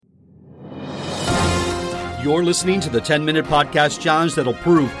You're listening to the 10-Minute Podcast Challenge that'll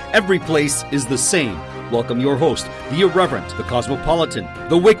prove every place is the same. Welcome your host, the irreverent, the cosmopolitan,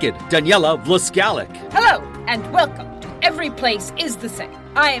 the wicked, Daniela Vlaskalik. Hello, and welcome to Every Place is the Same.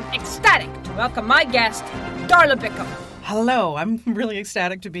 I am ecstatic to welcome my guest, Darla Bickham. Hello, I'm really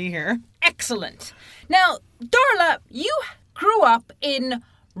ecstatic to be here. Excellent. Now, Darla, you grew up in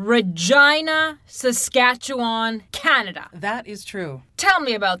Regina, Saskatchewan, Canada. That is true. Tell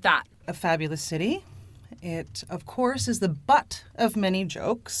me about that. A fabulous city. It, of course, is the butt of many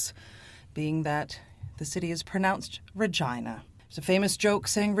jokes, being that the city is pronounced Regina. There's a famous joke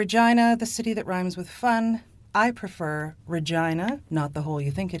saying, Regina, the city that rhymes with fun. I prefer Regina, not the hole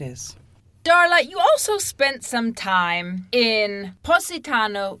you think it is. Darla, you also spent some time in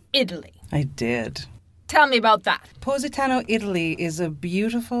Positano, Italy. I did. Tell me about that. Positano, Italy is a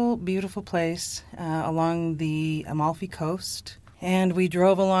beautiful, beautiful place along the Amalfi Coast. And we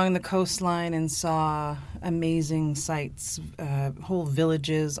drove along the coastline and saw amazing sights, whole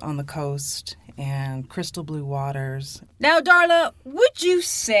villages on the coast and crystal blue waters. Now, Darla, would you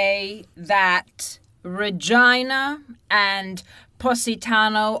say that Regina and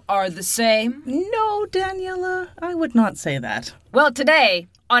Positano are the same? No, Daniela, I would not say that. Well, today,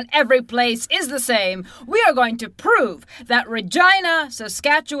 on Every Place is the Same, we are going to prove that Regina,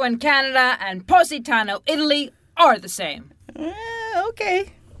 Saskatchewan, Canada, and Positano, Italy are the same.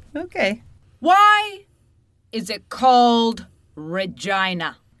 Okay. Why is it called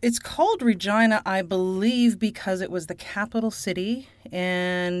Regina? It's called Regina, I believe, because it was the capital city,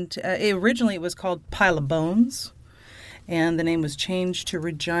 and originally it was called Pile of Bones, and the name was changed to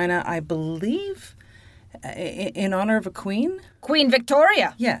Regina, I believe, in honor of a queen. Queen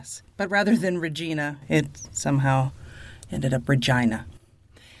Victoria. Yes, but rather than Regina, it somehow ended up Regina.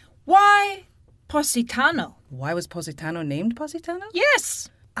 Why Positano? Why was Positano named Positano? Yes.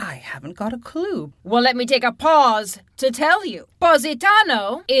 I haven't got a clue. Well, let me take a pause to tell you.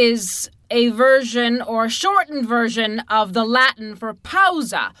 Positano is a version or shortened version of the Latin for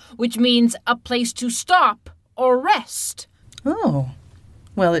pausa, which means a place to stop or rest. Oh,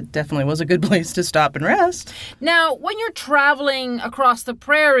 well, it definitely was a good place to stop and rest. Now, when you're traveling across the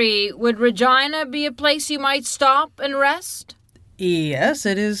prairie, would Regina be a place you might stop and rest? Yes,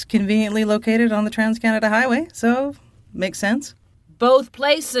 it is conveniently located on the Trans-Canada Highway, so makes sense. Both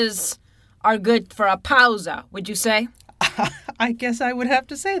places are good for a pausa, would you say? I guess I would have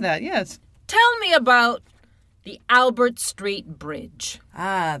to say that, yes. Tell me about the Albert Street Bridge.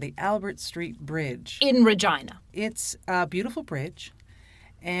 The Albert Street Bridge. In Regina. It's a beautiful bridge,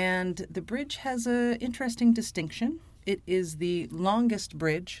 and the bridge has an interesting distinction. It is the longest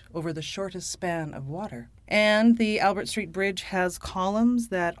bridge over the shortest span of water. And the Albert Street Bridge has columns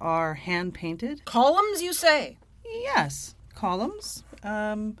that are hand-painted. Columns, you say? Yes, columns.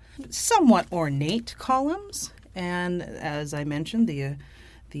 Somewhat ornate columns. And as I mentioned,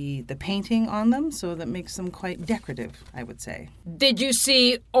 the painting on them, so that makes them quite decorative, I would say. Did you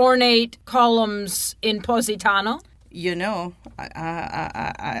see ornate columns in Positano? You know,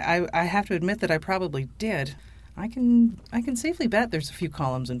 I have to admit that I probably did. I can safely bet there's a few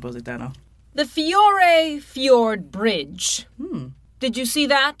columns in Positano. The Fiore Fjord Bridge. Did you see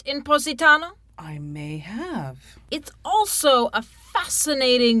that in Positano? I may have. It's also a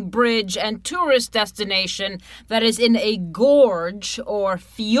fascinating bridge and tourist destination that is in a gorge or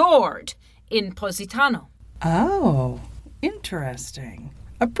fjord in Positano. Oh, interesting.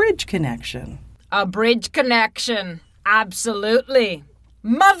 A bridge connection. A bridge connection. Absolutely.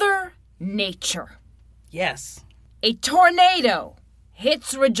 Mother Nature. Yes. A tornado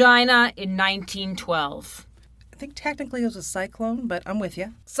hits Regina in 1912. I think technically it was a cyclone, but I'm with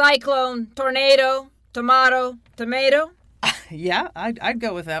you. Cyclone, tornado, tomato. Yeah, I'd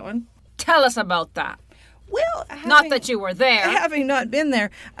go with that one. Tell us about that. Well, not that you were there. Having not been there.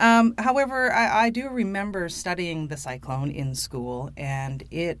 However, I do remember studying the cyclone in school, and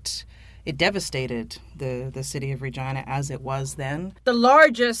it devastated the city of Regina as it was then. The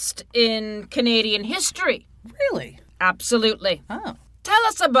largest in Canadian history. Really? Absolutely. Oh. Tell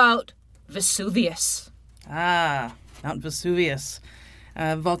us about Vesuvius. Mount Vesuvius.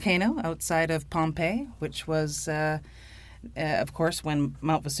 A volcano outside of Pompeii, which was, of course, when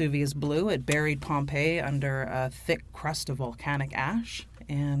Mount Vesuvius blew, it buried Pompeii under a thick crust of volcanic ash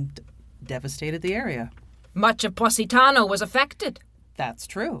and devastated the area. Much of Positano was affected. That's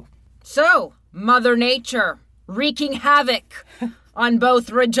true. So, Mother Nature wreaking havoc on both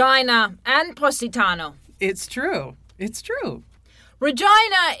Regina and Positano. It's true.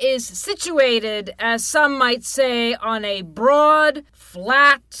 Regina is situated, as some might say, on a broad,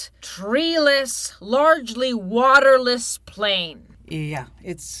 flat, treeless, largely waterless plain. Yeah,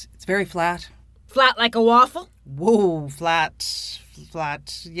 it's very flat. Flat like a waffle? Whoa, flat,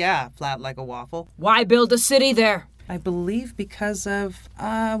 yeah, flat like a waffle. Why build a city there? I believe because of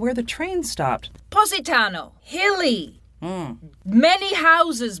where the train stopped. Positano, hilly. Many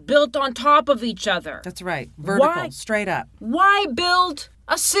houses built on top of each other. That's right, vertical, Why? Straight up. Why build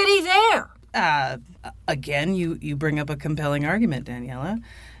a city there? Again, you bring up a compelling argument, Daniela.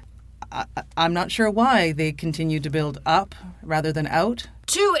 I'm not sure why they continue to build up rather than out.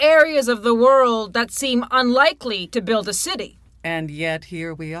 2 areas of the world that seem unlikely to build a city. And yet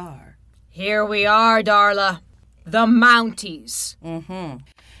here we are. Here we are, Darla. The Mounties.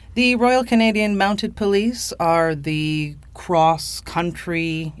 The Royal Canadian Mounted Police are the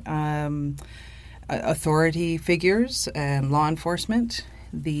cross-country authority figures and law enforcement.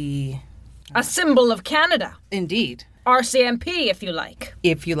 A symbol of Canada. Indeed. RCMP, if you like.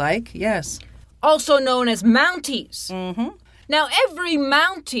 If you like, yes. Also known as Mounties. Now, every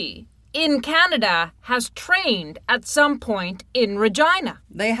Mountie in Canada has trained at some point in Regina.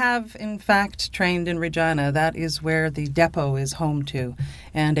 They have, in fact, trained in Regina. That is where the depot is home to.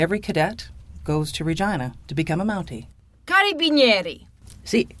 And every cadet goes to Regina to become a Mountie. Carabinieri.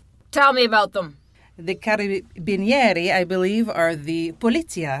 See, Tell me about them. the Carabinieri, I believe, are the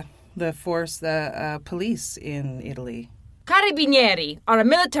Polizia, the police in Italy. Carabinieri are a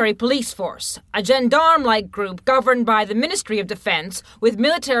military police force, a gendarme-like group governed by the Ministry of Defense with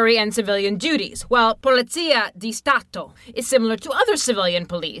military and civilian duties, while Polizia di Stato is similar to other civilian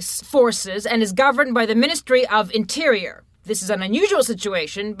police forces and is governed by the Ministry of Interior. This is an unusual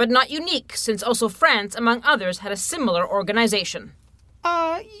situation, but not unique, since also France, among others, had a similar organization.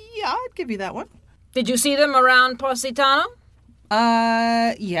 Yeah, I'd give you that one. Did you see them around Positano?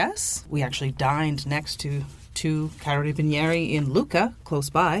 Yes. We actually dined next to Carabinieri in Lucca,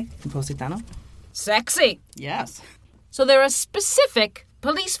 close by, in Positano. Sexy. Yes. So they're a specific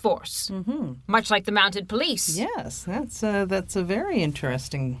police force, much like the mounted police. Yes, that's a very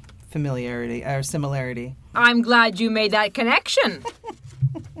interesting similarity. I'm glad you made that connection.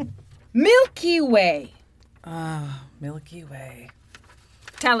 Milky Way. Milky Way.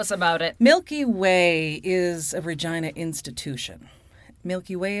 Tell us about it. Milky Way is a Regina institution.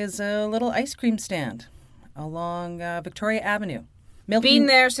 Milky Way is a little ice cream stand along Victoria Avenue. Been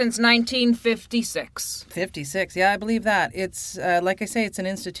there since 1956. 56, yeah, I believe that. It's, like I say, it's an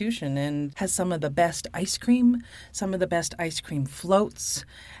institution and has some of the best ice cream, some of the best ice cream floats,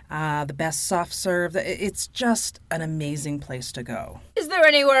 the best soft serve. It's just an amazing place to go. Is there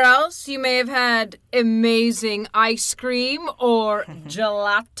anywhere else you may have had amazing ice cream or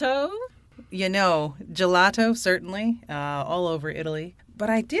gelato? You know, gelato, certainly, all over Italy. But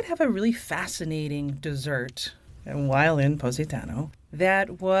I did have a really fascinating dessert while in Positano.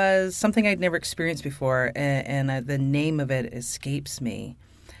 That was something I'd never experienced before, and the name of it escapes me.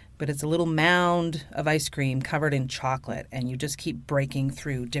 But it's a little mound of ice cream covered in chocolate, and you just keep breaking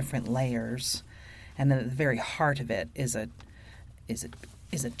through different layers. And then at the very heart of it is a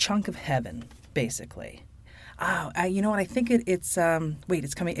chunk of heaven, basically. You know what? I think it's coming.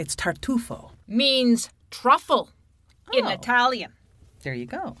 It's tartufo. Means truffle in Italian. There you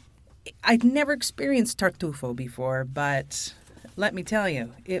go. I'd never experienced tartufo before, but let me tell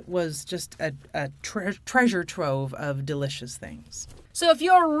you, it was just a treasure trove of delicious things. So if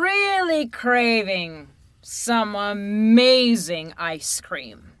you're really craving some amazing ice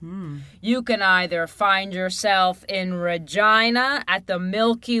cream, you can either find yourself in Regina at the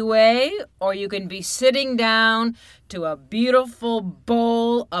Milky Way, or you can be sitting down to a beautiful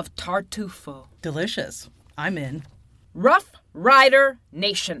bowl of tartufo. Delicious. I'm in. Rough Rider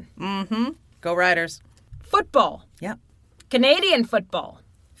Nation. Go Riders. Football. Yeah. Canadian football.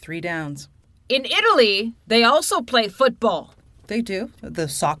 3 downs. In Italy, they also play football. They do. The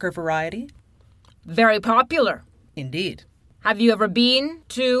soccer variety. Very popular. Indeed. Have you ever been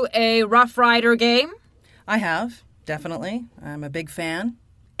to a Rough Rider game? I have, definitely. I'm a big fan.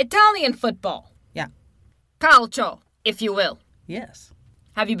 Italian football. Yeah. Calcio, if you will. Yes.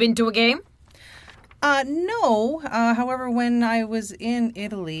 Have you been to a game? No. However, when I was in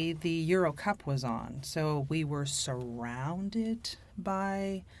Italy, the Euro Cup was on. So we were surrounded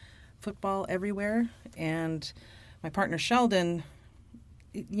by football everywhere. And my partner Sheldon,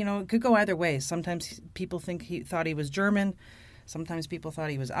 you know, it could go either way. Sometimes people thought he was German. Sometimes people thought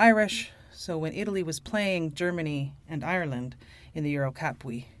he was Irish. So when Italy was playing Germany and Ireland in the Euro Cup,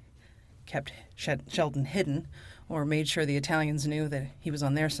 we kept Sheldon hidden or made sure the Italians knew that he was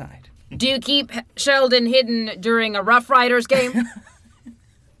on their side. Do you keep Sheldon hidden during a Rough Riders game?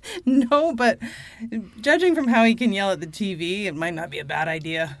 No, but judging from how he can yell at the TV, it might not be a bad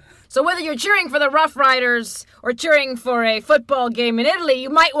idea. So whether you're cheering for the Rough Riders or cheering for a football game in Italy, you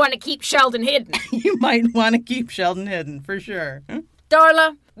might want to keep Sheldon hidden. You might want to keep Sheldon hidden, for sure.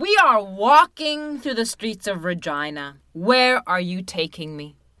 Darla, we are walking through the streets of Regina. Where are you taking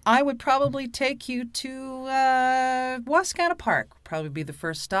me? I would probably take you to Wascana Park. Probably be the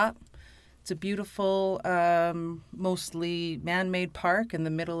first stop. It's a beautiful, mostly man-made park in the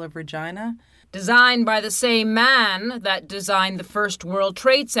middle of Regina. Designed by the same man that designed the first World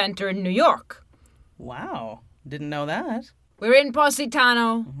Trade Center in New York. Wow, didn't know that. We're in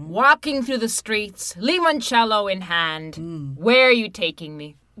Positano, walking through the streets, limoncello in hand. Where are you taking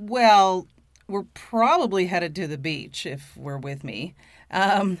me? Well, we're probably headed to the beach if we're with me.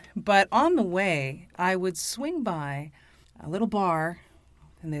 But on the way, I would swing by a little bar,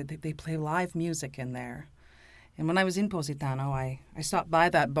 and they play live music in there. And when I was in Positano, I stopped by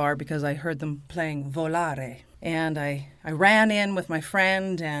that bar because I heard them playing Volare. And I ran in with my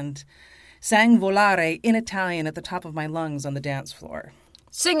friend and sang Volare in Italian at the top of my lungs on the dance floor.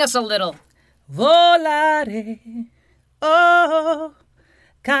 Sing us a little. Volare, oh,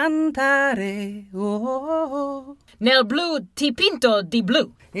 cantare, oh. Nel blu ti pinto di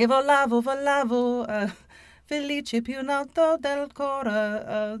blu. E volavo, felice più in alto del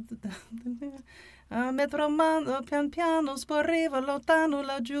cuore. Mentre mano pian piano sporriva lontano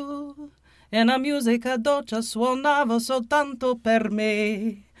laggiù. E la musica dolce suonava soltanto per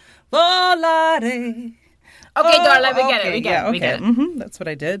me. Volare. Okay, Darla, we get it. We get it. Mm-hmm. That's what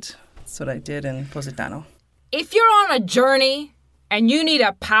I did. That's what I did in Positano. If you're on a journey and you need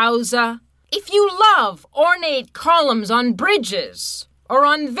a pausa, if you love ornate columns on bridges or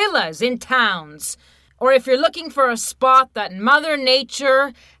on villas in towns, or if you're looking for a spot that Mother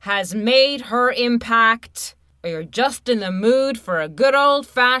Nature has made her impact, or you're just in the mood for a good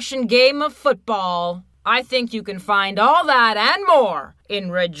old-fashioned game of football, I think you can find all that and more in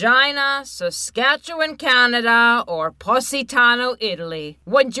Regina, Saskatchewan, Canada, or Positano, Italy.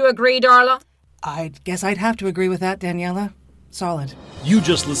 Wouldn't you agree, Darla? I guess I'd have to agree with that, Daniela. Solid. You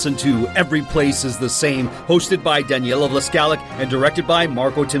just listened to Every Place is the Same, hosted by Daniela Vlaskalic and directed by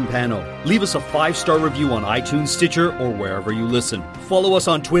Marco Timpano. Leave us a 5-star review on iTunes, Stitcher, or wherever you listen. Follow us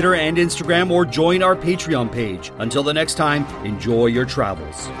on Twitter and Instagram or join our Patreon page. Until the next time, enjoy your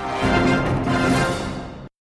travels.